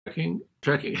Checking.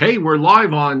 Hey, we're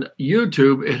live on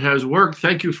YouTube. It has worked.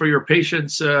 Thank you for your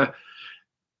patience,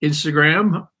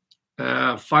 Instagram.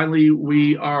 Finally,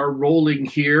 we are rolling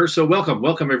here. So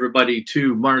welcome everybody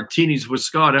to Martinis with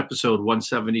Scott, episode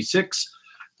 176,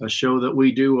 a show that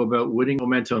we do about winning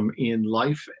momentum in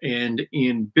life and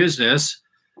in business.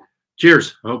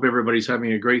 Cheers. I hope everybody's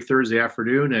having a great Thursday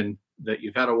afternoon and that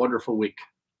you've had a wonderful week.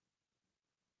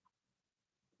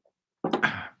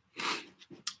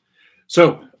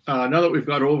 So now that we've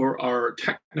got over our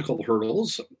technical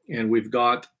hurdles and we've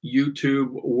got YouTube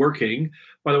working,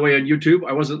 by the way, on YouTube,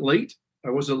 I wasn't late. I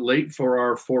wasn't late for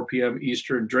our 4 p.m.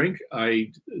 Eastern drink.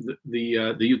 The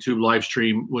YouTube live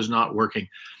stream was not working.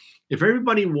 If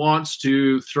everybody wants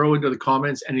to throw into the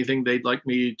comments anything they'd like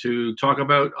me to talk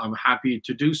about, I'm happy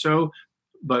to do so.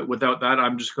 But without that,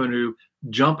 I'm just going to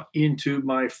jump into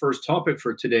my first topic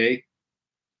for today,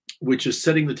 which is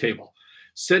setting the table.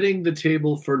 Setting the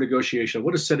table for negotiation.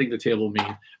 What does setting the table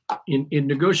mean? In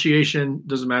negotiation,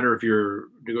 doesn't matter if you're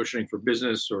negotiating for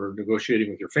business or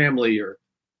negotiating with your family or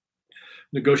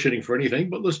negotiating for anything,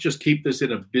 but let's just keep this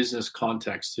in a business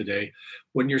context today.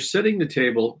 When you're setting the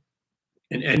table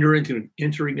and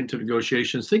entering into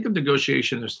negotiations, think of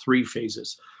negotiation as 3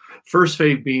 phases. First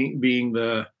phase being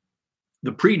the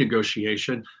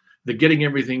pre-negotiation, the getting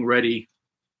everything ready,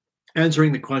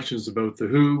 answering the questions about the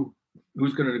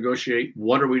who's going to negotiate,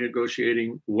 what are we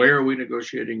negotiating, where are we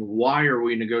negotiating, why are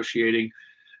we negotiating,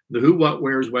 the who, what,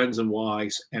 where's, when's, and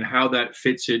why's, and how that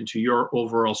fits into your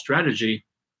overall strategy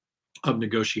of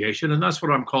negotiation. And that's what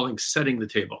I'm calling setting the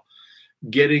table,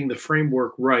 getting the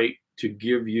framework right to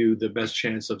give you the best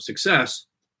chance of success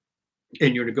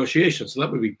in your negotiation. So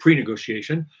that would be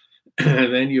pre-negotiation.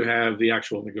 And then you have the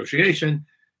actual negotiation.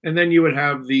 And then you would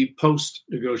have the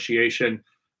post-negotiation,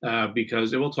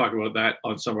 because we'll talk about that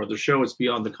on some other show. It's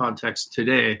beyond the context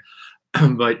today,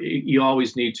 but you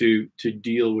always need to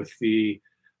deal with the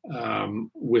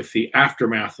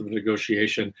aftermath of the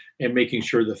negotiation and making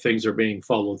sure that things are being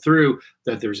followed through,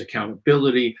 that there's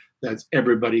accountability, that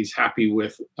everybody's happy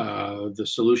with the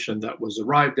solution that was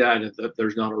arrived at, and that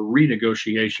there's not a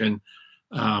renegotiation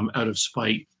out of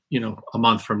spite, a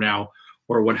month from now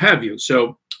or what have you.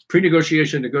 So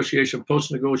pre-negotiation, negotiation,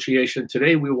 post-negotiation.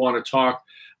 Today we want to talk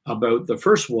about the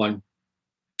first one.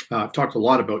 I've talked a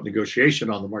lot about negotiation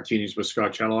on the Martinis with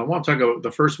Scott channel. I want to talk about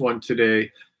the first one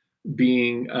today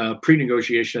being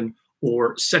pre-negotiation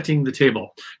or setting the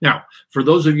table. Now, for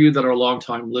those of you that are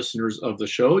longtime listeners of the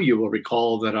show, you will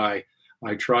recall that I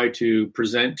try to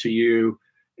present to you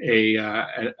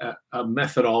a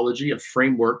methodology, a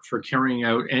framework for carrying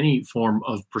out any form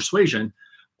of persuasion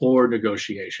or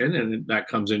negotiation, and that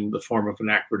comes in the form of an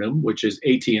acronym, which is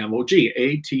ATMOG.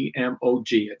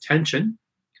 ATMOG: attention,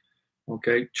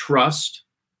 okay, trust,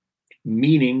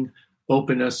 meaning,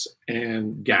 openness,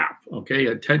 and gap. Okay,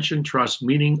 attention, trust,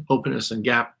 meaning, openness, and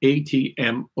gap.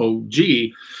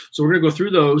 ATMOG. So we're going to go through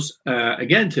those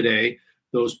again today,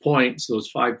 those points, those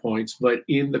 5 points, but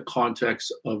in the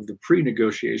context of the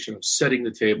pre-negotiation of setting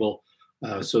the table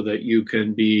so that you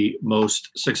can be most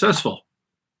successful.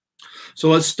 So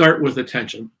let's start with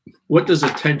attention. What does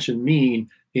attention mean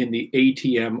in the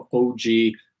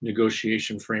ATMOG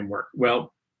negotiation framework?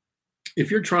 Well, if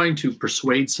you're trying to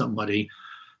persuade somebody,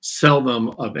 sell them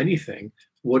of anything,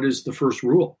 what is the first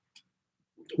rule?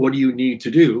 What do you need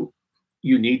to do?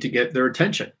 You need to get their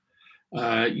attention.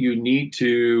 You need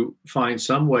to find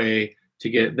some way to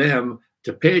get them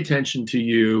to pay attention to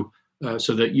you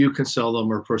so that you can sell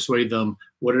them or persuade them,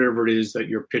 whatever it is that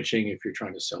you're pitching. If you're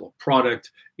trying to sell a product,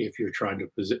 if you're trying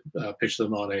to pitch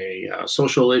them on a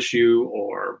social issue,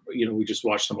 or, we just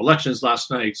watched some elections last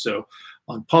night. So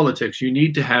on politics, you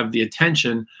need to have the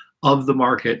attention of the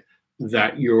market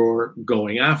that you're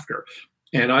going after.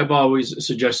 And I've always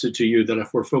suggested to you that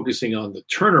if we're focusing on the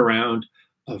turnaround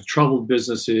of troubled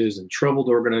businesses and troubled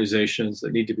organizations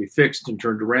that need to be fixed and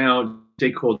turned around,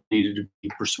 stakeholders needed to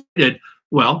be persuaded,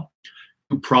 well,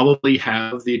 you probably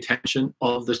have the attention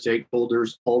of the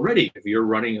stakeholders already. If you're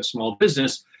running a small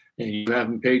business and you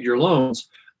haven't paid your loans,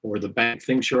 or the bank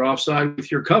thinks you're offside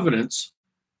with your covenants,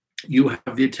 you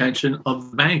have the attention of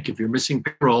the bank. If you're missing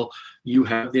payroll, you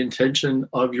have the attention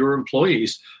of your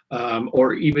employees.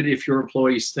 Or even if your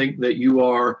employees think that you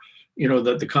are,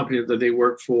 that the company that they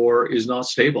work for is not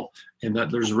stable and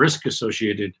that there's risk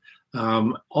associated.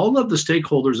 All of the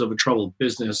stakeholders of a troubled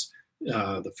business,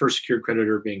 the first secured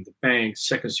creditor being the bank,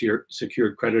 second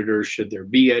secured creditors, should there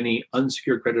be any,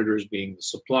 unsecured creditors being the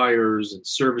suppliers and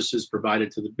services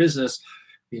provided to the business,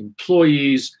 the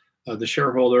employees, the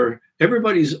shareholder,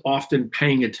 everybody's often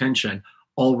paying attention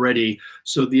already.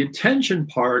 So the attention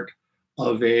part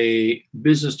of a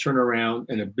business turnaround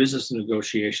and a business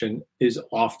negotiation is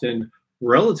often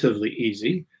relatively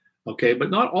easy, okay, but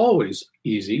not always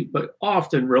easy, but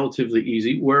often relatively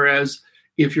easy. Whereas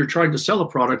if you're trying to sell a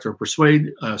product or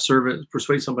persuade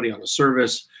somebody on a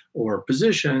service or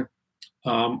position,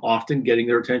 often getting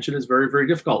their attention is very, very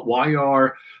difficult.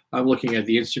 I'm looking at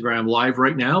the Instagram live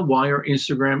right now. Why are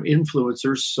Instagram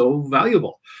influencers so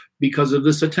valuable? Because of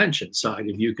this attention side.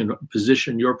 If you can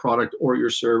position your product or your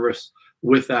service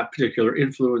with that particular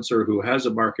influencer who has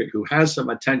a market, who has some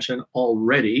attention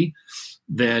already,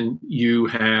 then you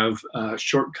have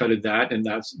shortcutted that. And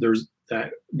there's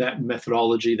that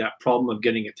methodology, that problem of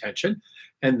getting attention.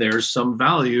 And there's some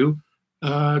value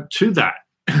to that,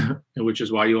 which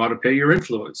is why you ought to pay your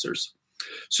influencers.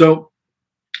 So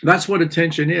that's what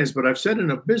attention is. But I've said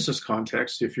in a business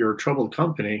context, if you're a troubled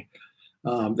company,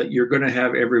 that you're going to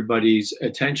have everybody's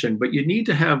attention, but you need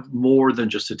to have more than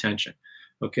just attention.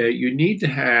 Okay, you need to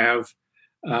have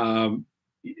the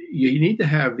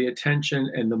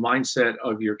attention and the mindset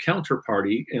of your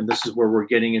counterparty, and this is where we're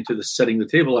getting into the setting the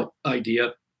table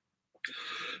idea.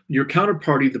 Your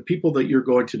counterparty, the people that you're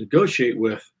going to negotiate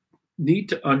with, need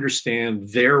to understand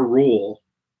their role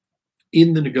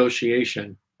in the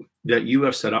negotiation that you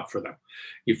have set up for them.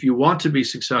 If you want to be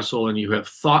successful and you have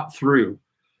thought through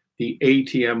the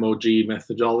ATMOG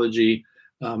methodology,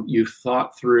 you've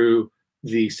thought through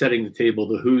the setting the table,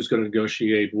 the who's going to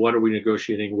negotiate, what are we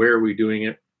negotiating, where are we doing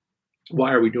it,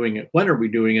 why are we doing it, when are we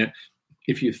doing it.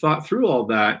 If you thought through all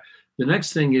that, the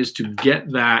next thing is to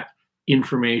get that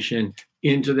information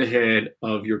into the head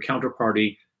of your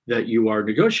counterparty that you are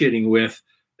negotiating with,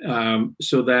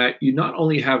 so that you not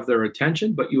only have their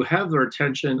attention, but you have their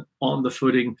attention on the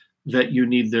footing that you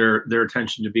need their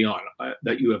attention to be on,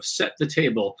 that you have set the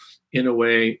table in a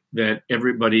way that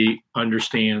everybody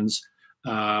understands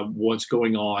what's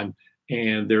going on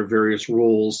and their various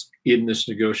roles in this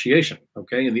negotiation,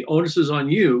 okay? And the onus is on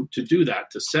you to do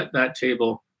that, to set that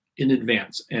table in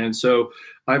advance. And so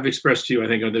I've expressed to you, I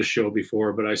think, on this show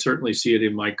before, but I certainly see it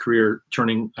in my career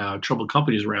turning troubled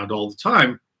companies around all the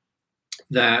time,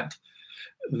 that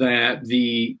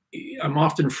I'm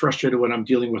often frustrated when I'm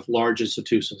dealing with large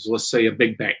institutions, let's say a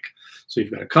big bank. So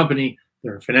you've got a company,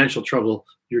 they're in financial trouble,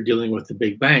 you're dealing with the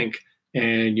big bank,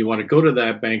 and you want to go to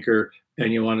that banker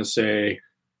and you want to say,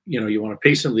 you want to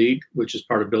pay some lead, which is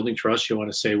part of building trust. You want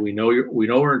to say, we know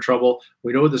we're in trouble.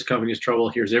 We know this company is trouble.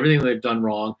 Here's everything they've done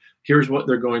wrong. Here's what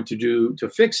they're going to do to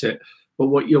fix it. But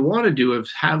what you want to do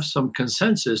is have some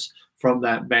consensus from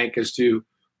that bank as to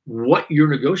what you're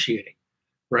negotiating,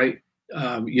 right?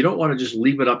 You don't want to just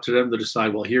leave it up to them to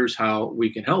decide, well, here's how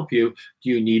we can help you.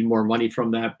 Do you need more money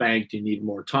from that bank? Do you need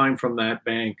more time from that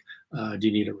bank? Do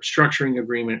you need a restructuring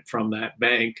agreement from that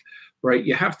bank? Right?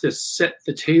 You have to set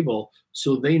the table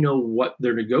so they know what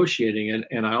they're negotiating.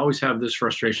 And I always have this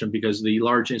frustration because the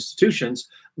large institutions,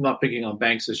 I'm not picking on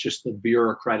banks, it's just the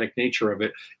bureaucratic nature of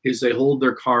it, is they hold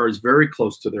their cards very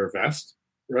close to their vest,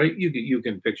 right? You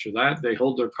can picture that. They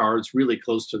hold their cards really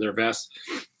close to their vest,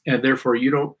 and therefore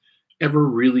you don't ever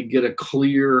really get a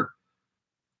clear,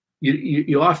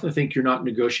 you often think you're not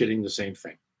negotiating the same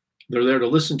thing. They're there to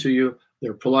listen to you.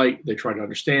 They're polite. They try to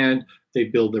understand. They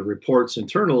build their reports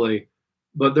internally,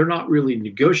 but they're not really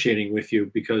negotiating with you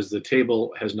because the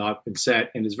table has not been set.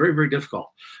 And it's very, very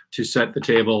difficult to set the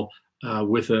table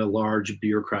with a large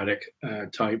bureaucratic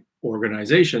type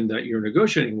organization that you're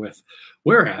negotiating with.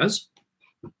 Whereas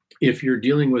if you're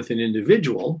dealing with an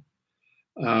individual,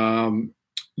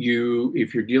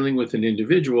 if you're dealing with an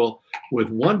individual with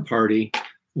one party,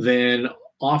 then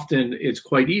often it's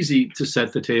quite easy to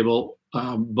set the table,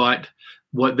 but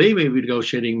what they may be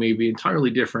negotiating may be entirely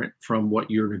different from what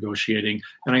you're negotiating.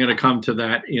 And I'm going to come to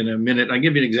that in a minute. I'll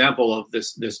give you an example of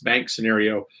this bank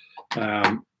scenario.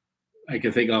 I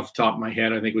can think off the top of my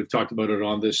head, I think we've talked about it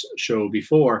on this show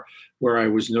before, where I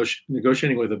was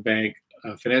negotiating with a bank,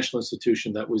 a financial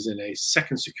institution that was in a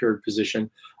second secured position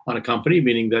on a company,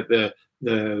 meaning that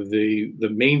the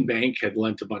main bank had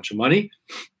lent a bunch of money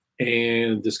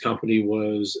and this company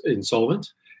was insolvent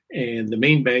and the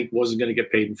main bank wasn't going to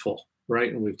get paid in full,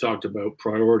 right? And we've talked about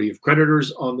priority of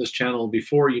creditors on this channel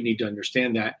before. You need to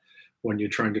understand that when you're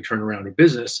trying to turn around a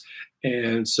business.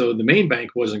 And so the main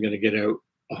bank wasn't going to get out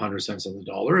 100 cents on the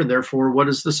dollar. And therefore, what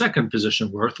is the second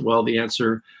position worth? Well, the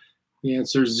answer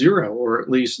is zero, or at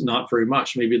least not very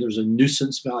much. Maybe there's a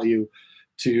nuisance value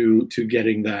to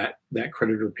getting that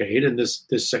creditor paid. And this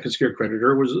second secured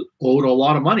creditor was owed a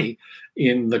lot of money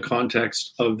in the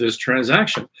context of this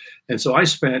transaction. And so I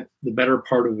spent the better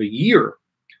part of a year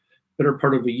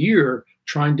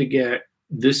trying to get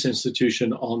this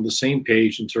institution on the same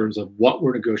page in terms of what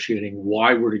we're negotiating,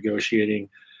 why we're negotiating,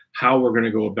 how we're going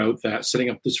to go about that, setting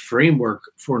up this framework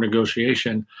for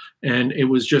negotiation. And it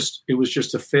was just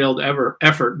a failed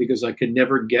effort because I could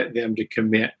never get them to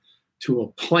commit to a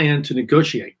plan to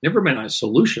negotiate. Never meant a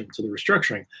solution to the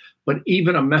restructuring, but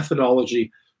even a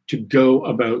methodology to go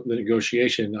about the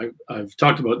negotiation. I've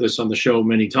talked about this on the show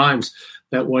many times,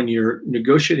 that when you're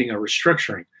negotiating a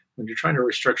restructuring, when you're trying to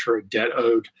restructure a debt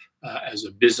owed as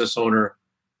a business owner,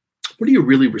 what are you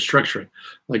really restructuring?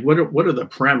 Like, what are the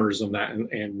parameters of that?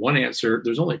 And one answer,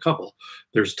 there's only a couple.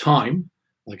 There's time,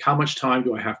 like how much time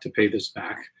do I have to pay this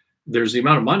back? There's the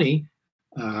amount of money,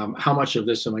 how much of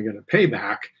this am I going to pay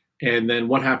back? And then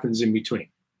what happens in between,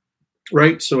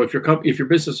 right? So if your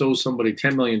business owes somebody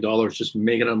 $10 million, just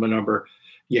making up a number,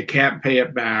 you can't pay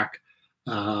it back.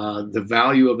 The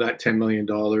value of that $10 million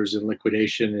in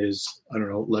liquidation is, I don't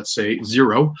know, let's say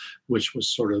zero, which was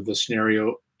sort of the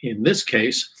scenario in this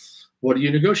case. What are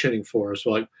you negotiating for? So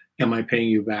like, am I paying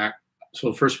you back?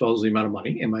 So first of all, is the amount of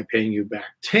money. Am I paying you back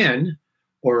 10,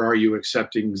 or are you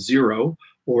accepting 0,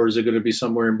 or is it going to be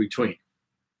somewhere in between?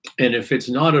 And if it's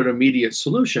not an immediate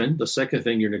solution, the second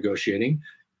thing you're negotiating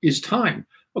is time.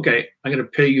 Okay, I'm going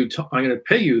to pay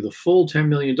you the full $10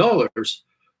 million,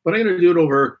 but I'm going to do it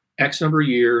over X number of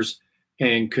years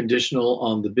and conditional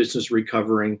on the business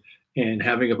recovering and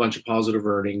having a bunch of positive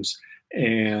earnings.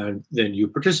 And then you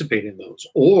participate in those.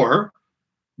 Or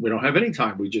we don't have any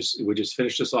time. We just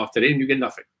finish this off today and you get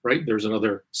nothing, right? There's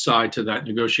another side to that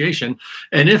negotiation.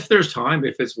 And if there's time,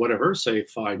 if it's whatever, say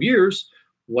 5 years,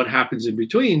 what happens in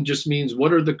between just means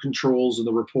what are the controls and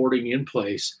the reporting in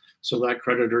place so that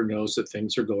creditor knows that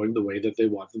things are going the way that they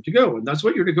want them to go. And that's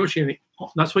what you're negotiating.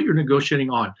 That's what you're negotiating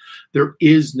on. There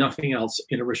is nothing else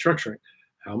in a restructuring.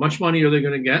 How much money are they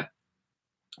going to get?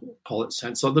 Call it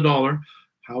cents on the dollar.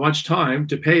 How much time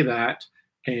to pay that,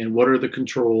 and what are the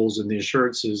controls and the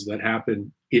assurances that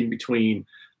happen in between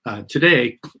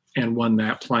today and when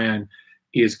that plan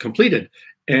is completed.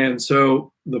 And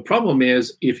so the problem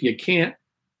is, if you can't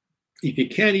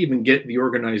even get the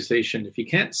organization, if you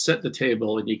can't set the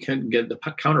table and you can't get the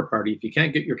counterparty, if you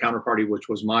can't get your counterparty, which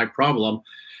was my problem.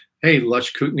 Hey,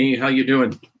 Lush Kootenai, how you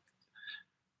doing?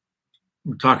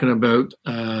 We're talking about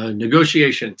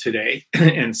negotiation today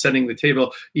and setting the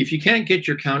table. If you can't get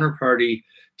your counterparty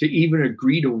to even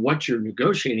agree to what you're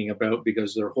negotiating about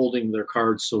because they're holding their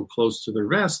cards so close to their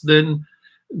vest, then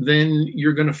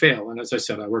you're going to fail. And as I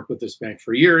said, I worked with this bank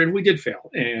for a year and we did fail.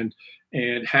 And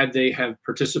had they have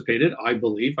participated, I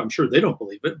believe, I'm sure they don't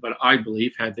believe it, but I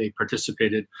believe had they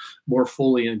participated more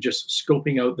fully in just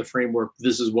scoping out the framework,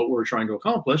 this is what we're trying to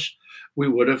accomplish, we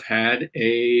would have had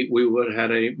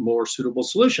a more suitable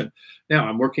solution. Now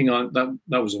I'm working on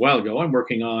that was a while ago. I'm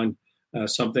working on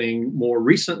something more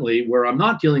recently where I'm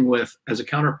not dealing with, as a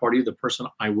counterparty, the person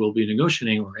I will be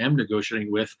negotiating or am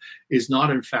negotiating with is not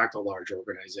in fact a large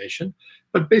organization,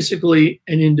 but basically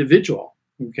an individual.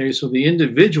 Okay, so the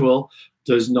individual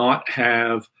does not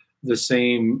have the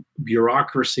same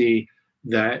bureaucracy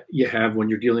that you have when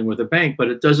you're dealing with a bank, but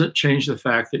it doesn't change the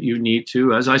fact that you need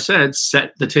to, as I said,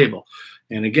 set the table.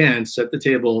 And again, set the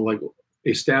table, like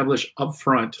establish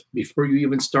upfront before you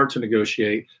even start to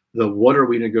negotiate the what are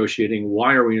we negotiating,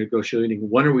 why are we negotiating,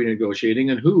 when are we negotiating,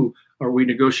 and who are we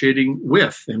negotiating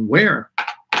with and where,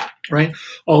 right?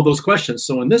 All those questions.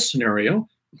 So in this scenario,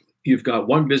 you've got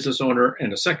one business owner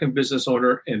and a second business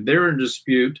owner, and they're in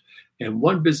dispute, and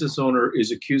one business owner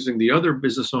is accusing the other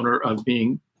business owner of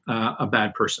being a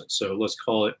bad person. So let's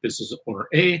call it business owner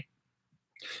A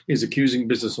is accusing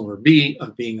business owner B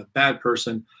of being a bad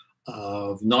person,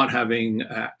 of not having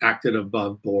acted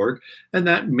above board, and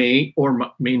that may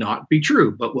or may not be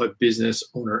true. But what business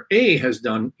owner A has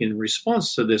done in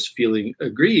response to this feeling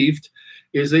aggrieved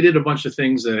is they did a bunch of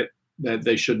things that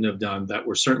they shouldn't have done, that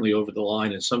were certainly over the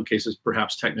line, in some cases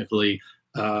perhaps technically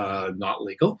not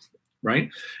legal, right?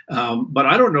 But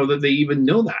I don't know that they even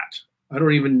know that. I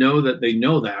don't even know that they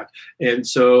know that. And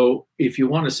so if you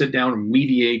want to sit down and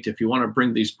mediate, if you want to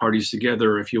bring these parties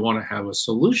together, if you want to have a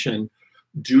solution,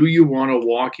 do you want to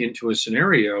walk into a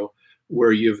scenario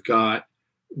where you've got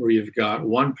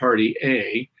one party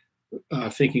A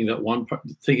thinking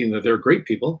that they're great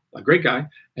people, a great guy,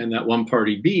 and that one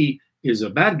party B is a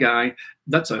bad guy?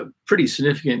 That's a pretty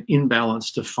significant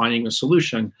imbalance to finding a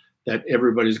solution that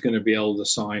everybody's going to be able to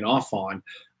sign off on,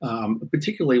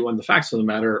 particularly when the facts of the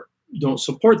matter don't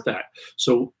support that.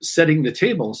 So setting the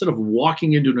table, instead of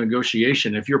walking into a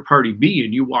negotiation, if you're party B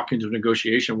and you walk into a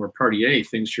negotiation where party A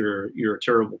thinks you're a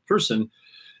terrible person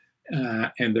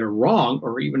and they're wrong,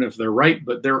 or even if they're right,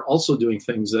 but they're also doing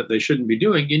things that they shouldn't be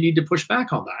doing, you need to push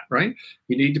back on that, right?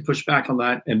 You need to push back on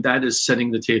that, and that is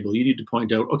setting the table. You need to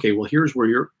point out, okay, well, here's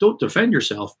where don't defend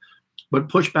yourself, but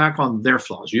push back on their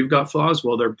flaws. You've got flaws,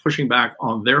 well, they're pushing back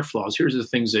on their flaws. Here's the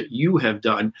things that you have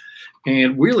done.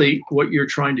 And really what you're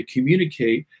trying to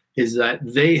communicate is that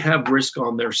they have risk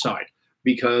on their side.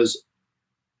 Because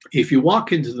if you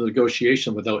walk into the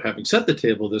negotiation without having set the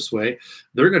table this way,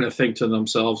 they're going to think to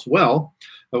themselves, well,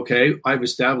 okay, I've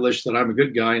established that I'm a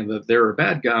good guy and that they're a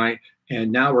bad guy.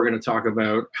 And now we're going to talk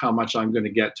about how much I'm going to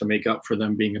get to make up for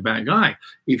them being a bad guy.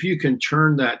 If you can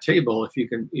turn that table, if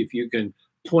you can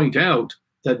point out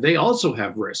that they also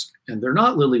have risk and they're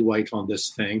not lily white on this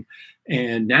thing,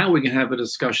 and now we can have a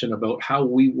discussion about how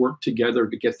we work together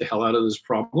to get the hell out of this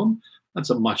problem. That's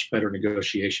a much better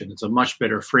negotiation. It's a much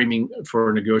better framing for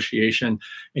a negotiation.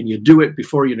 And you do it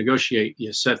before you negotiate,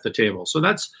 you set the table. So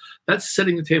that's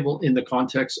setting the table in the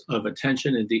context of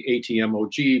attention in the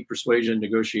ATMOG, persuasion,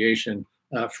 negotiation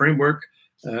framework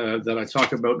that I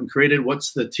talk about and created.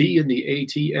 What's the T in the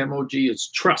ATMOG? It's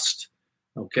trust.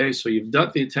 Okay, so you've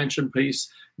done the attention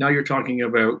piece. Now you're talking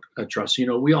about trust. You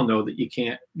know, we all know that you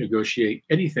can't negotiate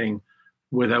anything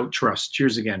without trust.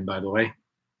 Cheers again, by the way.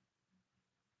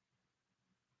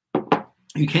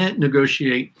 You can't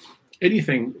negotiate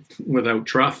anything without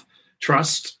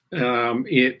trust. We've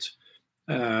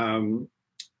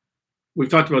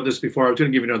talked about this before. I was going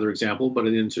to give you another example, but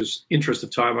in the interest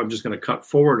of time, I'm just going to cut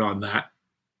forward on that.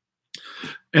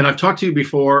 And I've talked to you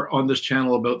before on this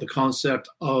channel about the concept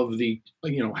of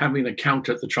having an account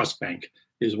at the trust bank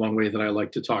is one way that I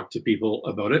like to talk to people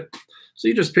about it. So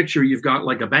you just picture you've got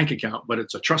like a bank account, but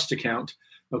it's a trust account.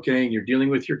 Okay, and you're dealing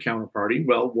with your counterparty.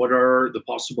 Well, what are the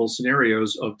possible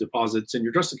scenarios of deposits in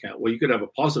your trust account? Well, you could have a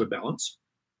positive balance,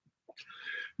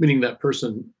 meaning that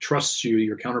person trusts you,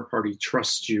 your counterparty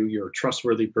trusts you, you're a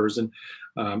trustworthy person.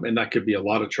 And that could be a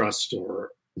lot of trust or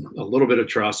a little bit of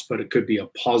trust, but it could be a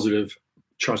positive,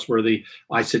 trustworthy.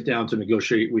 I sit down to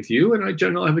negotiate with you, and I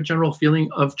have a general feeling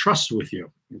of trust with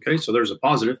you. Okay, so there's a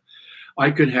positive.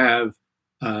 I could have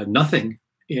nothing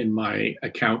in my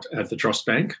account at the trust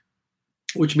bank,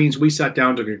 which means we sat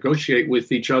down to negotiate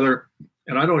with each other,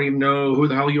 and I don't even know who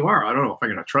the hell you are. I don't know if I'm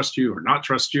going to trust you or not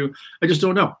trust you. I just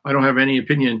don't know. I don't have any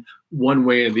opinion one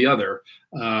way or the other.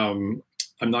 I'm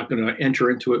not going to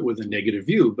enter into it with a negative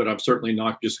view, but I'm certainly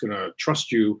not just going to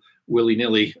trust you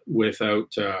willy-nilly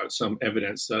without some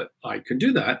evidence that I can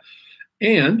do that.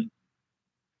 And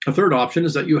a third option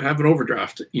is that you have an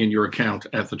overdraft in your account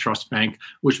at the trust bank,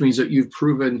 which means that you've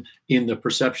proven in the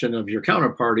perception of your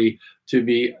counterparty to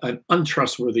be an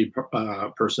untrustworthy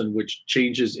person, which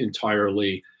changes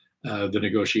entirely the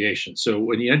negotiation. So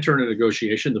when you enter in a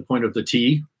negotiation, the point of the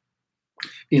T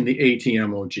in the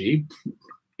ATMOG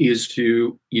is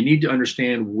you need to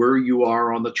understand where you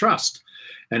are on the trust.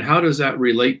 And how does that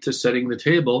relate to setting the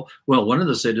table? Well, one of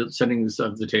the settings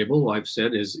of the table I've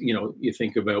said is, you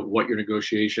think about what your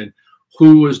negotiation,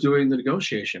 who is doing the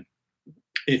negotiation.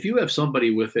 If you have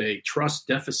somebody with a trust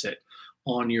deficit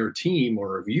on your team,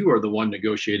 or if you are the one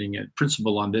negotiating at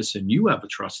principal on this and you have a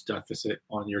trust deficit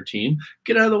on your team,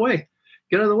 get out of the way.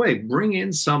 Get out of the way. Bring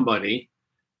in somebody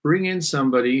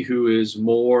who is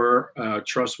more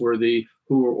trustworthy,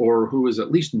 who is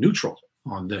at least neutral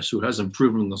on this, who hasn't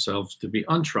proven themselves to be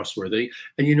untrustworthy.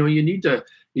 And you need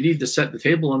to set the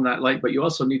table in that light, but you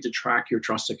also need to track your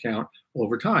trust account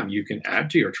over time. You can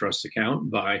add to your trust account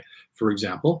by, for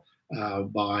example,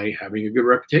 by having a good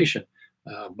reputation,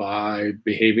 by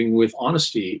behaving with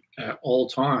honesty at all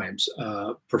times,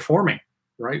 performing,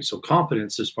 right? So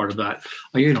competence is part of that.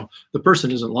 The person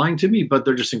isn't lying to me, but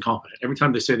they're just incompetent. Every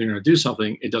time they say they're going to do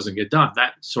something, it doesn't get done.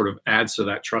 That sort of adds to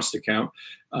that trust account,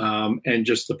 and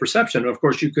just the perception. Of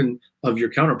course, you can of your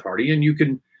counterparty, and you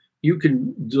can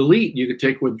delete. You can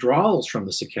take withdrawals from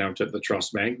this account at the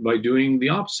trust bank by doing the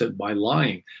opposite, by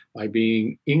lying, by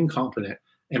being incompetent.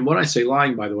 And when I say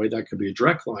lying, by the way, that could be a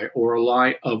direct lie or a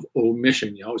lie of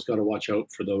omission. You always got to watch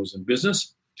out for those in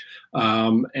business.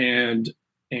 And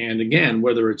again,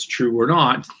 whether it's true or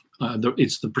not,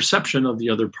 it's the perception of the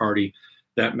other party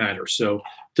that matters. So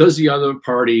does the other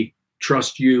party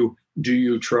trust you? Do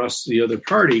you trust the other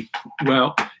party?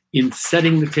 Well, in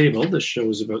setting the table, this show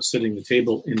is about setting the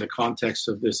table in the context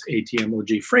of this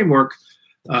ATMOG framework.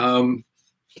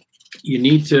 You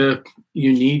need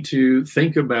to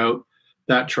think about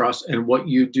that trust and what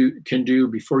you can do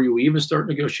before you even start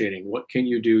negotiating. What can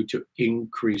you do to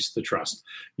increase the trust?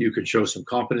 You can show some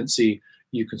competency.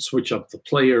 You can switch up the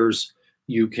players.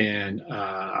 You can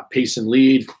pace and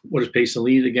lead. What is pace and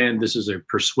lead? Again, this is a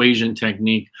persuasion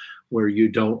technique where you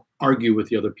don't argue with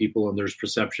the other people and there's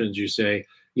perceptions. You say,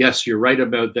 yes, you're right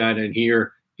about that. And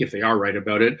here, if they are right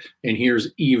about it, and here's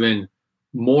even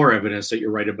more evidence that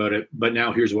you're right about it. But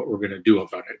now here's what we're going to do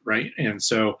about it, right? And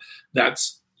so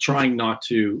that's trying not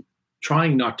to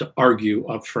trying not to argue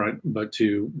up front, but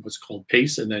to what's called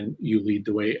pace, and then you lead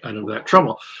the way out of that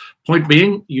trouble. Point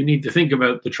being, you need to think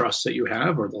about the trust that you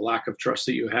have or the lack of trust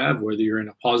that you have, whether you're in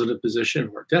a positive position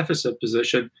or a deficit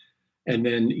position, and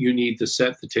then you need to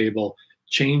set the table,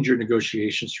 change your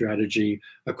negotiation strategy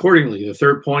accordingly. The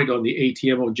third point on the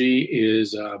ATMOG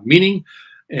is meaning,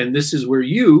 and this is where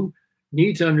you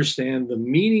need to understand the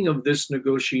meaning of this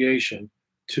negotiation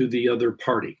to the other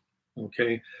party.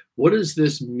 Okay, what does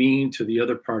this mean to the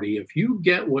other party? If you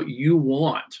get what you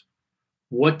want,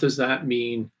 what does that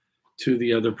mean to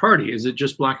the other party? Is it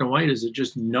just black and white? Is it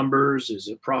just numbers? Is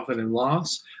it profit and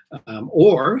loss?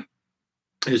 Or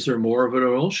is there more of an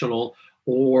emotional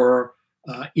or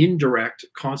indirect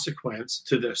consequence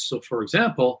to this? So, for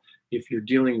example, if you're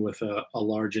dealing with a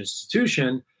large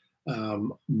institution,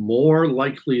 more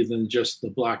likely than just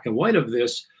the black and white of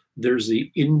this, there's the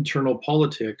internal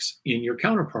politics in your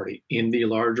counterparty, in the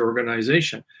large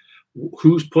organization.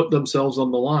 Who's put themselves on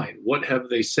the line? What have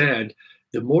they said?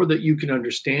 The more that you can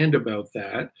understand about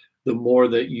that, the more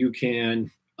that you can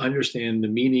understand the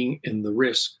meaning and the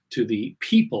risk to the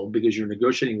people, because you're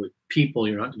negotiating with people,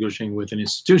 you're not negotiating with an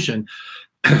institution,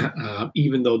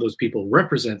 even though those people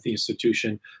represent the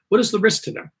institution. What is the risk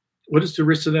to them? What is the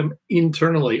risk to them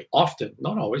internally? Often,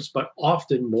 not always, but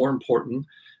often more important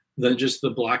than just the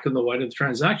black and the white of the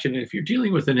transaction. And if you're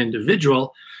dealing with an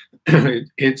individual,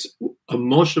 it's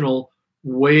emotional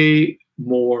way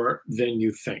more than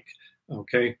you think,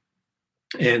 okay?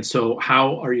 And so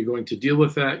how are you going to deal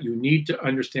with that? You need to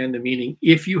understand the meaning.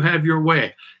 If you have your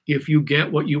way, if you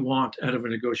get what you want out of a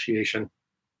negotiation,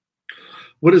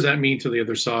 what does that mean to the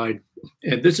other side?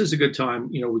 And this is a good time.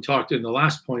 You know, we talked in the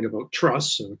last point about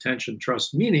trust, so attention,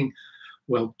 trust, meaning.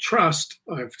 Well, trust,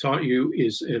 I've taught you,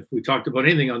 is, if we talked about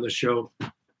anything on the show,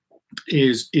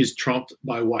 is trumped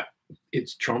by what?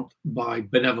 It's trumped by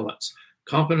benevolence.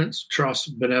 Competence,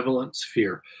 trust, benevolence,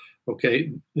 fear.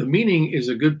 Okay, the meaning is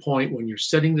a good point when you're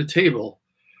setting the table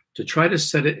to try to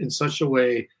set it in such a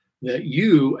way that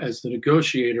you, as the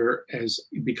negotiator, as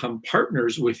you become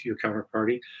partners with your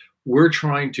counterparty, we're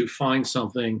trying to find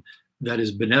something that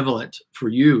is benevolent for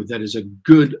you, that is a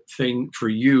good thing for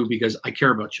you, because I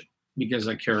care about you. Because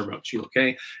I care about you,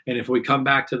 okay? And if we come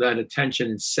back to that attention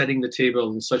and setting the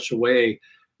table in such a way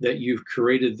that you've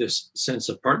created this sense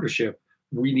of partnership,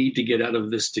 we need to get out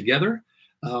of this together,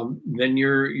 then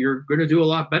you're going to do a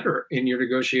lot better in your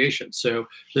negotiation. So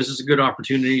this is a good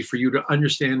opportunity for you to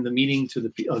understand the meaning to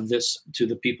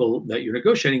the people that you're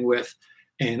negotiating with,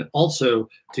 and also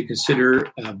to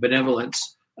consider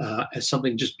benevolence as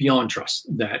something just beyond trust,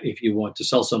 that if you want to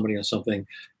sell somebody on something,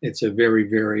 it's a very,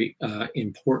 very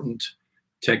important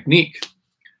technique.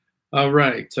 All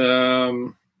right.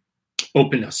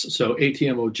 Openness. So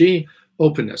ATMOG,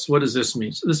 openness. What does this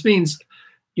mean? So this means,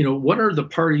 you know, what are the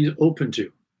parties open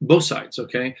to? Both sides,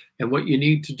 okay? And what you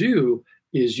need to do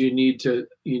is you need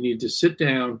to sit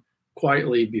down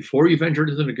quietly before you've entered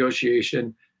into the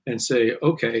negotiation and say,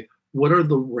 okay, what are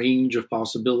the range of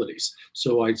possibilities?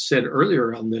 So I said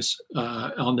earlier on this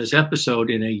episode,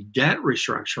 in a debt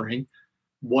restructuring,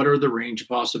 what are the range of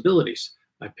possibilities?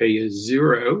 I pay you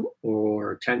 0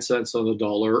 or 10 cents on the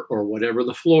dollar or whatever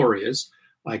the floor is.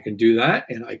 I can do that,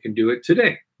 and I can do it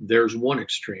today. There's one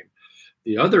extreme.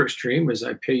 The other extreme is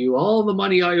I pay you all the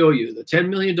money I owe you, the $10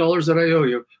 million that I owe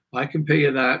you. I can pay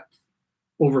you that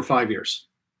over 5 years.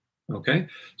 Okay,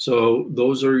 so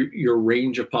those are your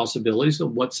range of possibilities.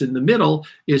 And what's in the middle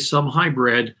is some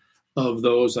hybrid of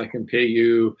those. I can pay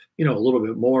you, you know, a little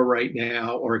bit more right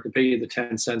now, or I can pay you the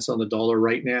 10 cents on the dollar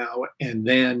right now, and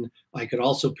then I could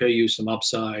also pay you some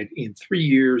upside in 3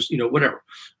 years, you know,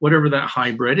 whatever that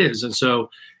hybrid is. And so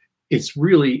it's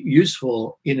really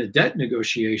useful in a debt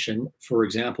negotiation, for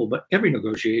example, but every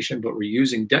negotiation, but we're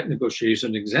using debt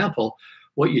negotiation example.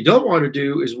 What you don't want to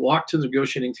do is walk to the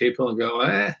negotiating table and go,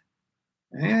 I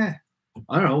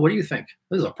don't know. What do you think?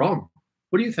 This is a problem.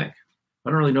 What do you think? I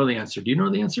don't really know the answer. Do you know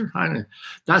the answer? I don't know.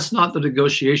 That's not the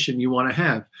negotiation you want to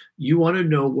have. You want to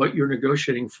know what you're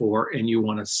negotiating for, and you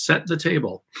want to set the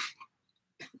table.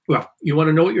 Well, you want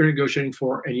to know what you're negotiating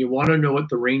for, and you want to know what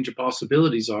the range of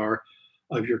possibilities are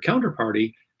of your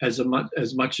counterparty as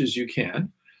much as you can.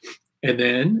 And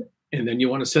then you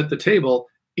want to set the table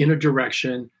in a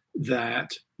direction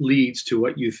that leads to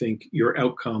what you think your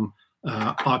outcome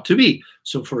ought to be.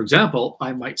 So, for example,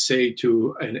 I might say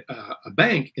to a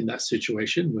bank in that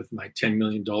situation with my $10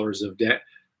 million of debt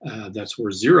that's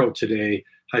worth 0 today,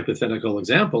 hypothetical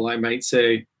example, I might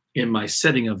say in my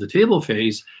setting of the table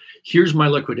phase, here's my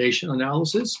liquidation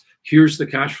analysis, here's the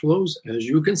cash flows. As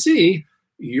you can see,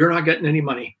 you're not getting any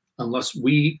money unless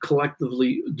we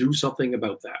collectively do something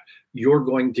about that. You're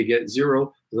going to get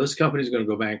 0 this company's going to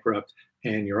go bankrupt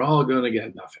and you're all going to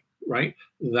get nothing, right?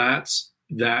 That's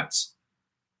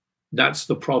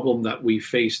the problem that we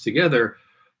face together.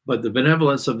 But the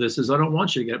benevolence of this is I don't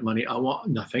want you to get money. I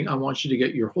want nothing. I want you to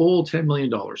get your whole $10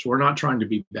 million. We're not trying to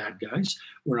be bad guys.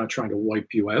 We're not trying to wipe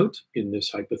you out in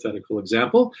this hypothetical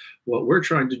example. What we're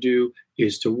trying to do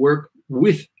is to work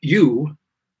with you,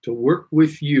 to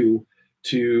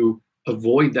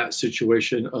avoid that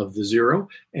situation of the zero.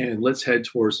 And let's head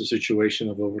towards the situation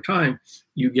of over time,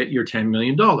 you get your $10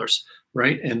 million,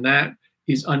 right? And that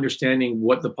is understanding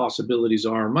what the possibilities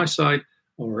are on my side,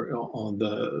 or on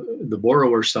the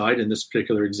borrower side in this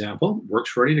particular example.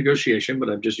 Works for any negotiation, but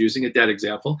I'm just using a debt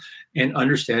example, and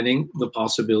understanding the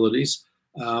possibilities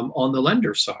on the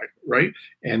lender side, right?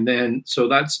 And then, so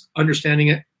that's understanding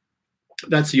it.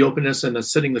 That's the openness, and then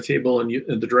setting the table in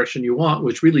the direction you want,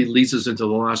 which really leads us into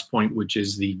the last point, which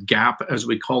is the gap, as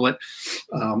we call it,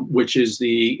 which is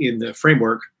in the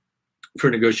framework for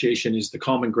negotiation is the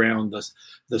common ground,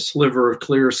 the sliver of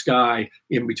clear sky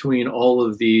in between all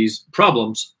of these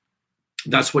problems.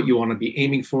 That's what you want to be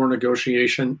aiming for in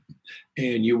negotiation.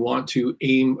 And you want to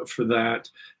aim for that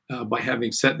by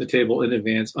having set the table in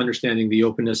advance, understanding the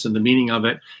openness and the meaning of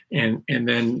it. And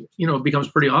then, it becomes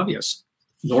pretty obvious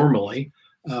normally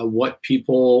what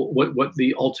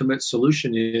the ultimate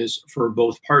solution is for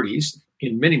both parties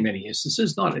in many, many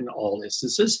instances, not in all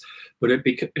instances, but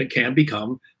it can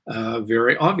become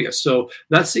very obvious. So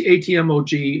that's the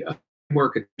ATMOG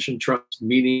framework, attention, trust,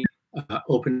 meaning,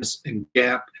 openness, and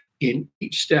gap. In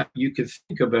each step, you can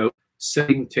think about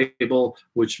setting the table,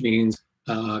 which means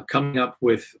coming up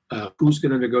with who's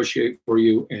going to negotiate for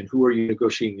you and who are you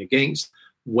negotiating against,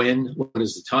 what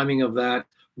is the timing of that,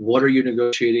 what are you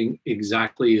negotiating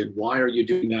exactly, and why are you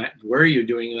doing that, and where are you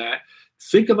doing that.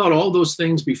 Think about all those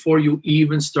things before you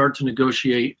even start to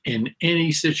negotiate in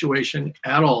any situation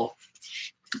at all.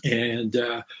 And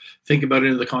think about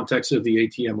it in the context of the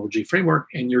ATMOG framework,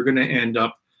 and you're going to end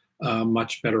up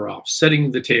much better off.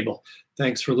 Setting the table.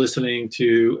 Thanks for listening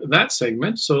to that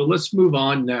segment. So let's move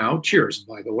on now. Cheers,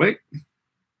 by the way.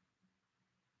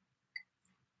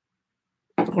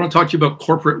 I want to talk to you about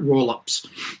corporate roll-ups.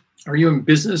 Are you in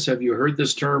business? Have you heard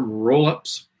this term,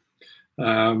 roll-ups?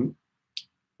 In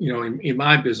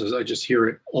my business, I just hear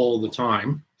it all the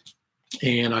time.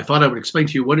 And I thought I would explain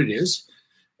to you what it is.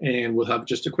 And we'll have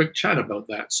just a quick chat about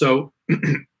that. So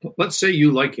let's say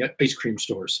you like ice cream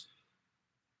stores.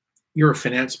 You're a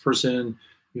finance person,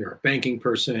 you're a banking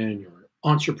person, you're an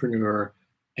entrepreneur,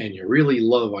 and you really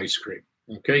love ice cream.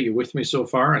 Okay, you with me so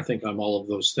far? I think I'm all of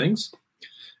those things.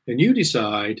 And you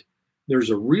decide there's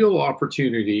a real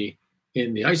opportunity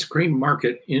in the ice cream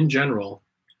market in general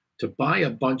to buy a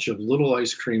bunch of little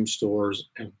ice cream stores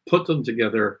and put them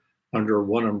together under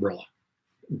one umbrella.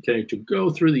 Okay, to go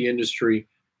through the industry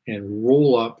and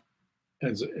roll up,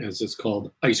 as it's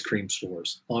called, ice cream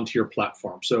stores onto your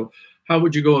platform. So how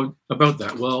would you go about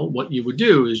that? Well, what you would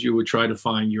do is you would try to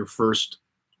find your first,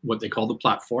 what they call the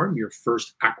platform, your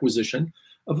first acquisition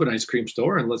of an ice cream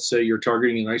store. And let's say you're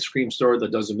targeting an ice cream store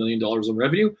that does $1 million in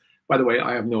revenue. By the way,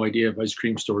 I have no idea if ice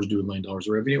cream stores do $1 million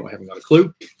in revenue. I haven't got a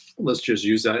clue. Let's just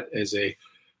use that as a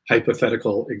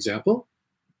hypothetical example.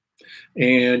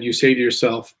 And you say to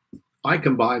yourself, I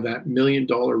can buy that $1 million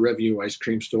revenue ice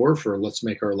cream store for, let's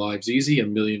make our lives easy,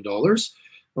 $1 million.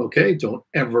 Okay, don't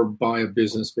ever buy a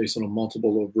business based on a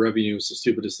multiple of revenue. It's the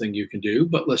stupidest thing you can do.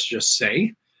 But let's just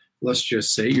say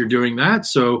you're doing that.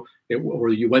 So or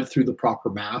you went through the proper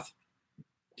math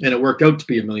and it worked out to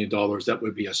be $1 million. That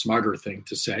would be a smarter thing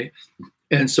to say.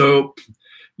 And so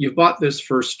you've bought this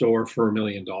first store for $1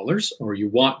 million, or you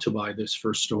want to buy this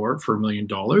first store for $1 million.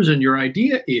 And your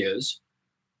idea is,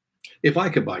 if I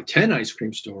could buy 10 ice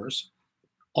cream stores,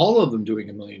 all of them doing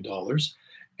 $1 million,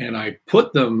 and I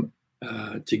put them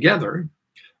together,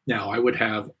 now I would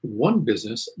have one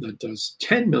business that does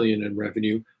 10 million in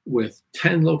revenue with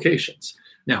 10 locations.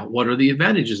 Now, what are the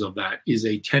advantages of that? Is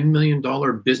a $10 million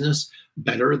business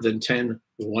better than 10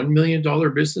 $1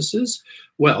 million businesses?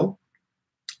 Well,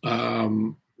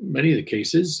 many of the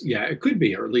cases, yeah, it could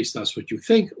be, or at least that's what you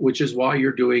think, which is why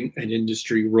you're doing an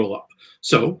industry roll-up.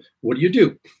 So what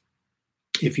do?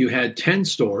 If you had 10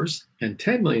 stores and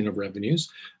 10 million of revenues,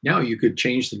 now you could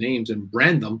change the names and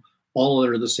brand them all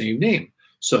under the same name.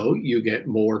 So you get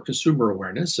more consumer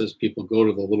awareness as people go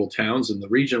to the little towns in the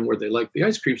region where they like the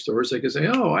ice cream stores. They can say,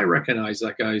 oh, I recognize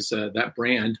that guy's that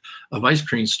brand of ice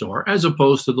cream store, as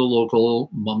opposed to the local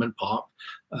mom and pop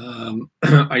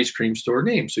ice cream store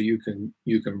name. So you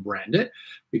can brand it.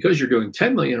 Because you're doing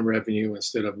 10 million in revenue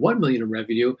instead of 1 million in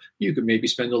revenue, you could maybe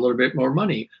spend a little bit more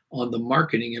money on the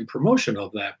marketing and promotion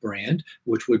of that brand,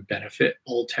 which would benefit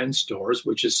all 10 stores,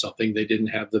 which is something they didn't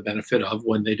have the benefit of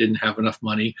when they didn't have enough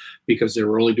money because they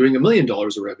were only doing $1 million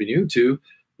of revenue to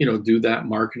do that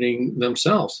marketing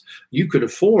themselves. You could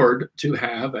afford to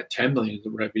have at 10 million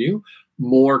in revenue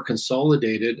more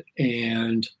consolidated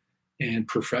and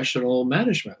professional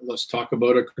management. Let's talk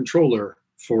about a controller,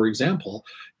 for example.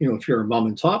 If you're a mom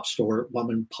and pop store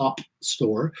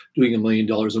doing $1 million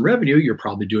in revenue, you're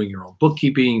probably doing your own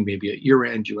bookkeeping. Maybe at year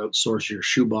end, you outsource your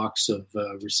shoebox of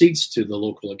receipts to the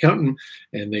local accountant,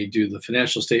 and they do the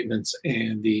financial statements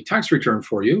and the tax return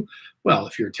for you. Well,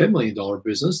 if you're a $10 million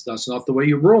business, that's not the way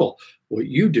you roll. What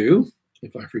you do,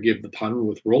 if I forgive the pun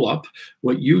with roll up,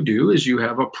 what you do is you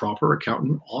have a proper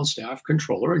accountant on staff,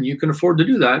 controller, and you can afford to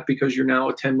do that because you're now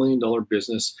a $10 million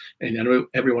business, and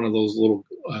every one of those little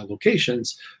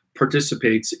locations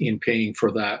participates in paying for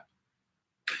that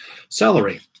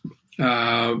salary.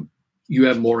 You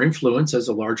have more influence as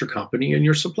a larger company in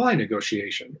your supply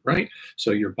negotiation, right? So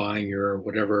you're buying your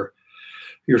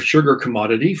sugar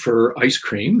commodity for ice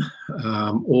cream,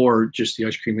 or just the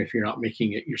ice cream if you're not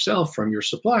making it yourself from your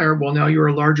supplier. Well, now you're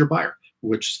a larger buyer,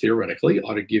 which theoretically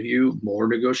ought to give you more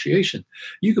negotiation.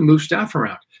 You can move staff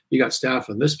around. You got staff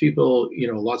on this people,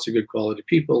 lots of good quality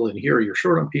people, and here you're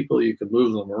short on people. You can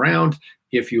move them around.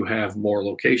 If you have more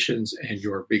locations and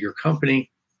you're a bigger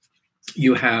company,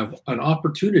 you have an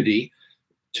opportunity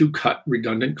to cut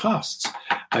redundant costs.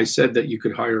 I said that you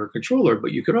could hire a controller,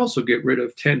 but you could also get rid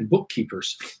of 10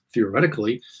 bookkeepers,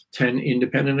 theoretically, 10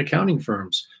 independent accounting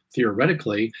firms,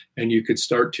 theoretically, and you could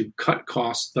start to cut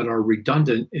costs that are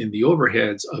redundant in the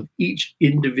overheads of each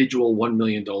individual $1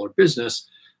 million business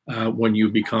when you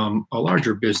become a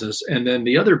larger business. And then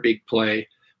the other big play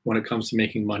when it comes to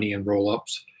making money in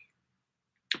roll-ups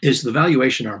is the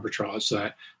valuation arbitrage.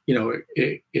 That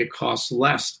it costs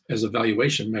less as a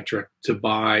valuation metric to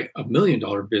buy $1 million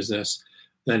business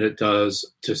than it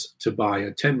does to buy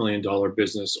a $10 million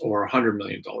business or a $100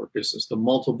 million business. The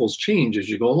multiples change as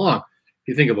you go along. If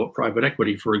you think about private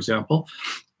equity, for example,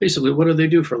 basically what do they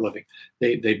do for a living?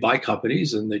 They buy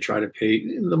companies and they try to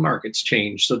pay. The markets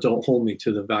change, so don't hold me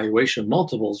to the valuation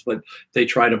multiples, but they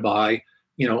try to buy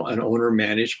an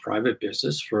owner-managed private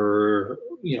business for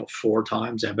 4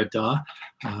 times EBITDA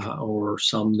or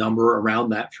some number around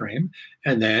that frame,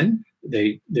 and then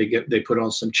they put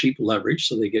on some cheap leverage,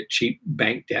 so they get cheap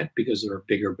bank debt because they're a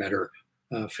bigger, better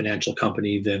financial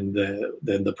company than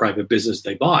the private business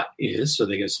they bought is. So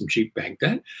they get some cheap bank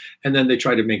debt, and then they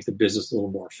try to make the business a little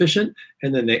more efficient,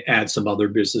 and then they add some other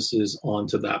businesses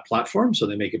onto that platform, so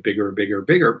they make it bigger and bigger and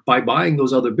bigger by buying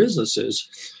those other businesses.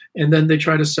 And then they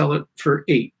try to sell it for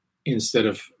 8 instead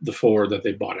of the 4 that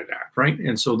they bought it at, right?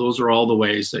 And so those are all the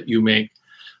ways that you make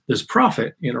this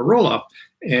profit in a roll-up.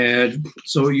 And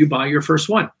so you buy your first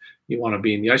one. You want to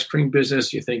be in the ice cream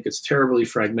business. You think it's terribly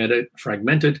fragmented,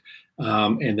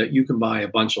 and that you can buy a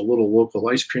bunch of little local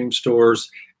ice cream stores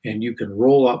and you can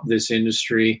roll up this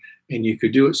industry, and you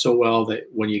could do it so well that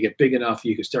when you get big enough,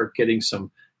 you can start getting some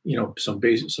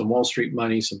Wall Street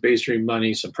money, some Bay Street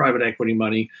money, some private equity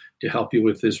money to help you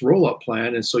with this roll-up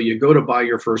plan. And so you go to buy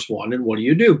your first one, and what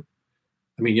do?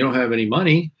 I mean, you don't have any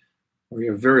money, or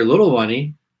you have very little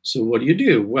money. So what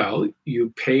do? Well,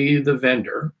 you pay the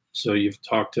vendor. So you've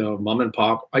talked to a mom and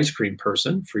pop ice cream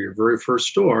person for your very first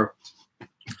store,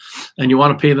 and you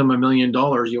want to pay them $1 million.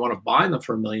 You want to buy them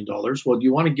for $1 million. Well, do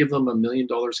you want to give them $1 million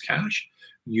cash?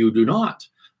 You do not.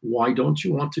 Why don't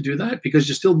you want to do that? Because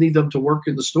you still need them to work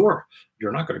in the store.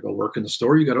 You're not going to go work in the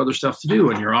store. You got other stuff to do,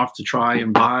 and you're off to try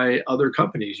and buy other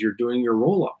companies. You're doing your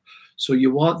roll-up. So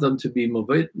you want them to be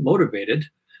motivated.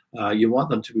 You want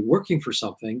them to be working for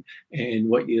something. And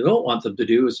what you don't want them to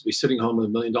do is be sitting home with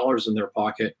 $1 million in their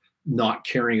pocket, not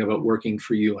caring about working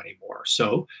for you anymore.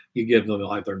 So you give them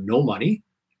either no money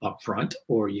up front,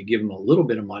 or you give them a little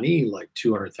bit of money, like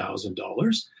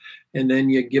 $200,000, and then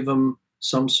you give them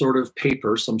some sort of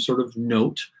paper, some sort of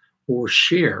note or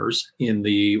shares in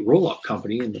the roll-up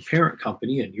company, in the parent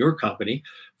company, in your company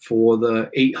for the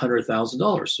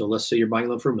 $800,000. So let's say you're buying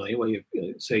them for $1 million. Well, you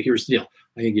say, here's the deal.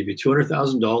 I can give you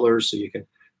 $200,000 so you can,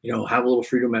 have a little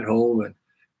freedom at home and,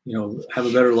 have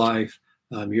a better life.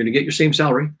 You're going to get your same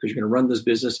salary because you're going to run this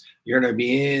business. You're going to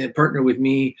be in a partner with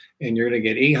me, and you're going to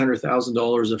get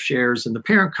 $800,000 of shares in the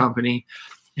parent company.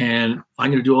 And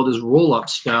I'm going to do all this roll-up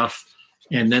stuff.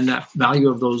 And then that value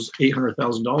of those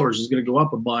 $800,000 is going to go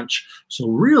up a bunch. So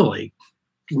really,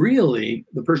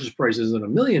 the purchase price isn't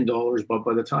 $1 million, but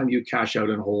by the time you cash out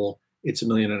in whole, it's $1.5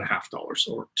 million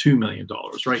or $2 million,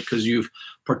 right? Because you've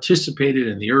participated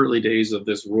in the early days of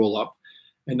this roll up,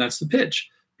 and that's the pitch.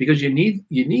 Because you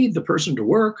need the person to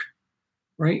work,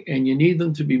 right? And you need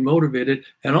them to be motivated.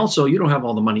 And also, you don't have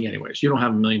all the money anyways. You don't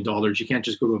have $1 million. You can't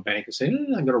just go to a bank and say,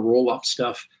 I'm going to roll up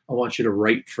stuff. I want you to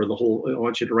write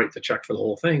the check for the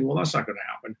whole thing. Well, that's not going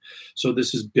to happen. So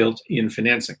this is built-in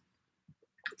financing.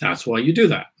 That's why you do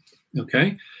that,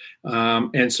 okay?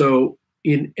 And so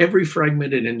in every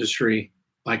fragmented industry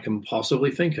I can possibly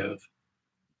think of,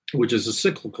 which is a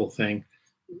cyclical thing,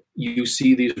 you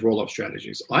see these roll-up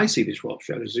strategies. I see these roll-up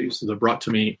strategies. They're brought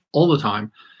to me all the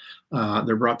time.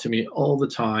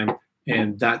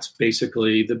 And that's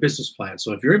basically the business plan.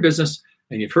 So if you're in business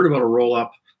and you've heard about a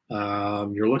roll-up,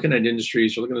 you're looking at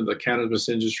industries, you're looking at the cannabis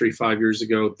industry 5 years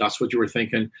ago, that's what you were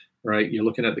thinking, right? You're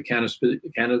looking at the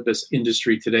cannabis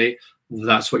industry today,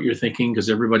 that's what you're thinking, because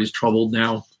everybody's troubled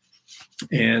now.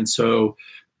 And so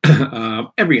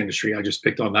every industry, I just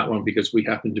picked on that one because we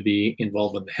happen to be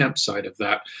involved in the hemp side of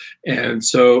that. And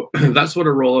so that's what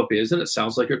a roll-up is, and it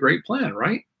sounds like a great plan,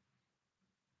 right?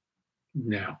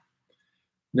 No,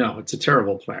 it's a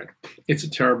terrible plan. It's a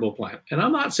terrible plan. And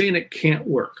I'm not saying it can't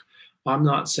work. I'm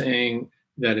not saying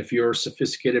that if you're a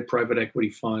sophisticated private equity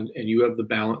fund and you have the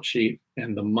balance sheet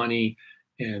and the money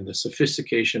and the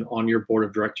sophistication on your board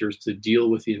of directors to deal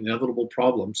with the inevitable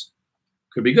problems,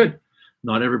 could be good.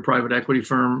 Not every private equity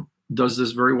firm does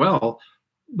this very well,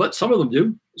 but some of them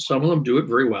do. Some of them do it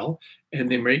very well, and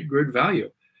they make good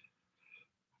value.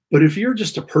 But if you're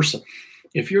just a person,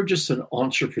 if you're just an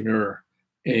entrepreneur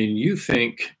and you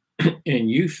think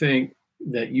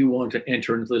that you want to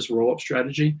enter into this roll-up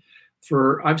strategy,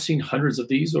 I've seen hundreds of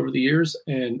these over the years,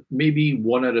 and maybe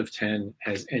 1 out of 10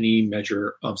 has any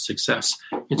measure of success.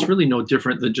 It's really no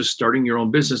different than just starting your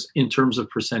own business in terms of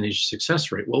percentage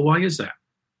success rate. Well, why is that?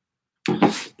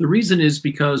 The reason is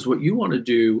because what you want to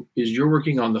do is you're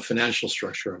working on the financial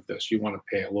structure of this. You want to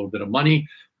pay a little bit of money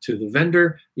to the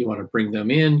vendor. You want to bring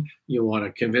them in. You want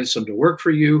to convince them to work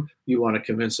for you. You want to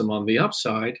convince them on the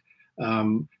upside.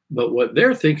 But what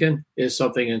they're thinking is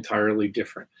something entirely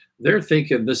different. They're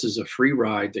thinking this is a free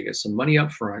ride. They get some money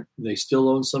up front. They still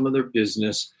own some of their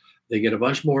business. They get a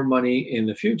bunch more money in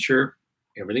the future.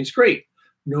 Everything's great.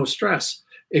 No stress.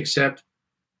 Except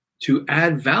to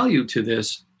add value to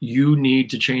this, you need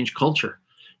to change culture.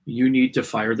 You need to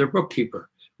fire their bookkeeper.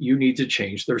 You need to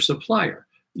change their supplier.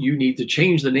 You need to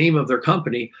change the name of their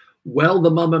company. Well,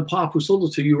 the mom and pop who sold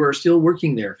it to you are still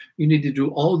working there. You need to do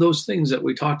all those things that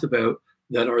we talked about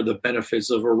that are the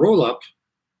benefits of a roll-up.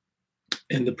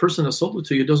 And the person that sold it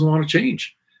to you doesn't want to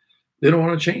change. They don't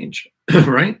want to change,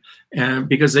 right? And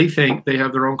because they think they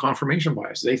have their own confirmation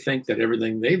bias. They think that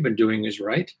everything they've been doing is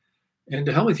right. And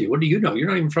to hell with you. What do you know? You're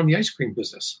not even from the ice cream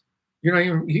business. You're not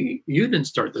even, you didn't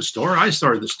start the store. I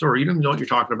started the store. You don't know what you're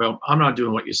talking about. I'm not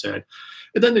doing what you said.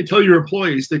 And then they tell their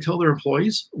employees,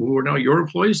 who are now your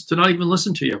employees, to not even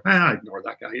listen to you. Ignore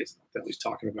that guy. He doesn't know what he's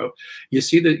talking about. You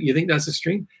see that? You think that's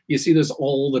extreme? You see this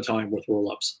all the time with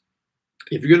roll-ups.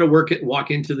 If you're going to walk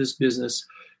into this business,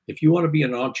 if you want to be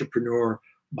an entrepreneur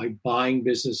by buying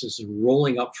businesses and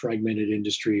rolling up fragmented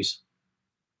industries,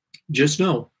 just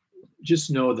know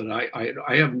that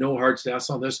I have no hard stats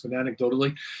on this, but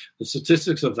anecdotally, the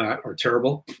statistics of that are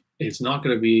terrible. It's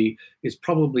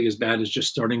probably as bad as just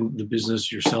starting the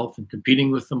business yourself and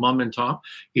competing with the mom and pop.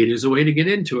 It is a way to get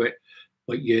into it,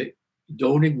 but you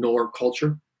don't ignore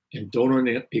culture and don't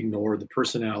ignore the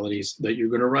personalities that you're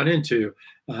going to run into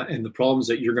and the problems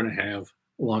that you're going to have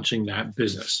launching that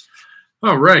business.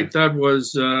 All right, that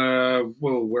was,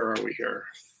 where are we here?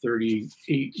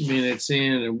 38 minutes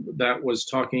in, and that was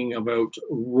talking about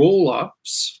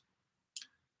roll-ups.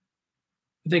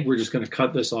 I think we're just going to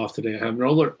cut this off today. I have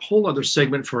a whole other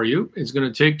segment for you. It's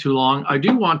going to take too long. I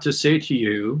do want to say to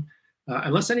you,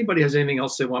 unless anybody has anything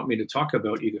else they want me to talk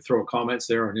about, you can throw comments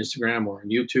there on Instagram or on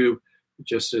YouTube.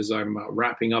 Just as I'm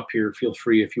wrapping up here, feel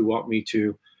free if you want me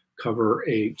to cover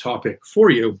a topic for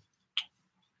you.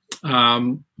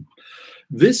 I'm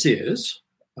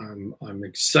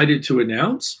excited to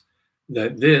announce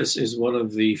that this is one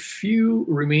of the few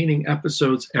remaining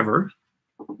episodes ever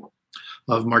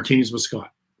of Martinis with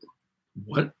Scott.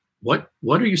 What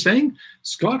are you saying?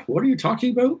 Scott, what are you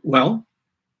talking about? Well,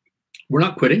 we're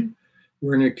not quitting.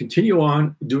 We're going to continue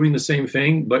on doing the same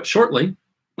thing, but shortly,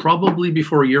 probably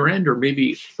before year end or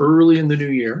maybe early in the new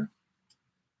year,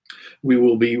 we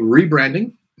will be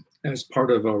rebranding as part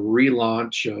of a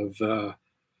relaunch of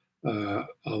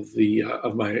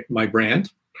my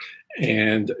brand.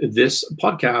 And this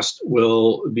podcast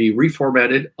will be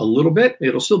reformatted a little bit.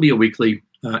 It'll still be a weekly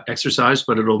exercise,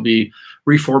 but it'll be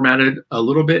reformatted a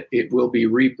little bit. It will be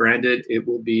rebranded. It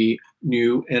will be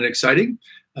new and exciting.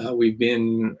 We've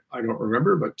been, I don't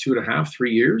remember, but 2.5,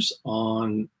 3 years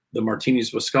on the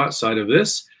Martinis with Scott side of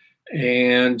this,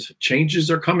 and changes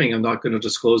are coming. I'm not going to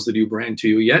disclose the new brand to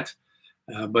you yet,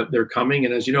 but they're coming.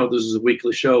 And as you know, this is a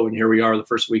weekly show, and here we are the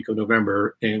first week of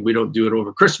November, and we don't do it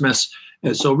over Christmas.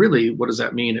 And so really, what does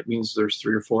that mean? It means there's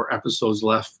 3 or 4 episodes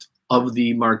left of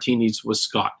the Martinis with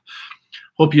Scott.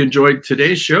 Hope you enjoyed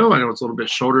today's show. I know it's a little bit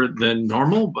shorter than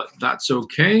normal, but that's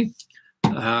okay.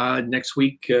 Next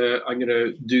week, I'm going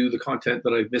to do the content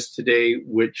that I've missed today,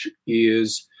 which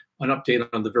is an update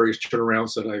on the various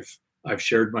turnarounds that I've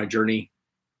shared my journey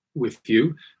with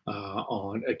you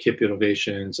on Equip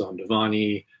Innovations, on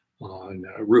Devani, on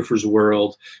Roofers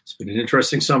World. It's been an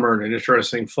interesting summer and an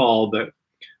interesting fall, but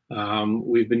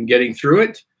we've been getting through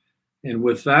it. And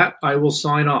with that, I will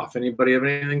sign off. Anybody have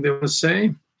anything they want to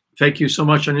say? Thank you so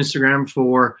much on Instagram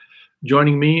for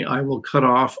joining me. I will cut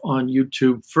off on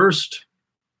YouTube first.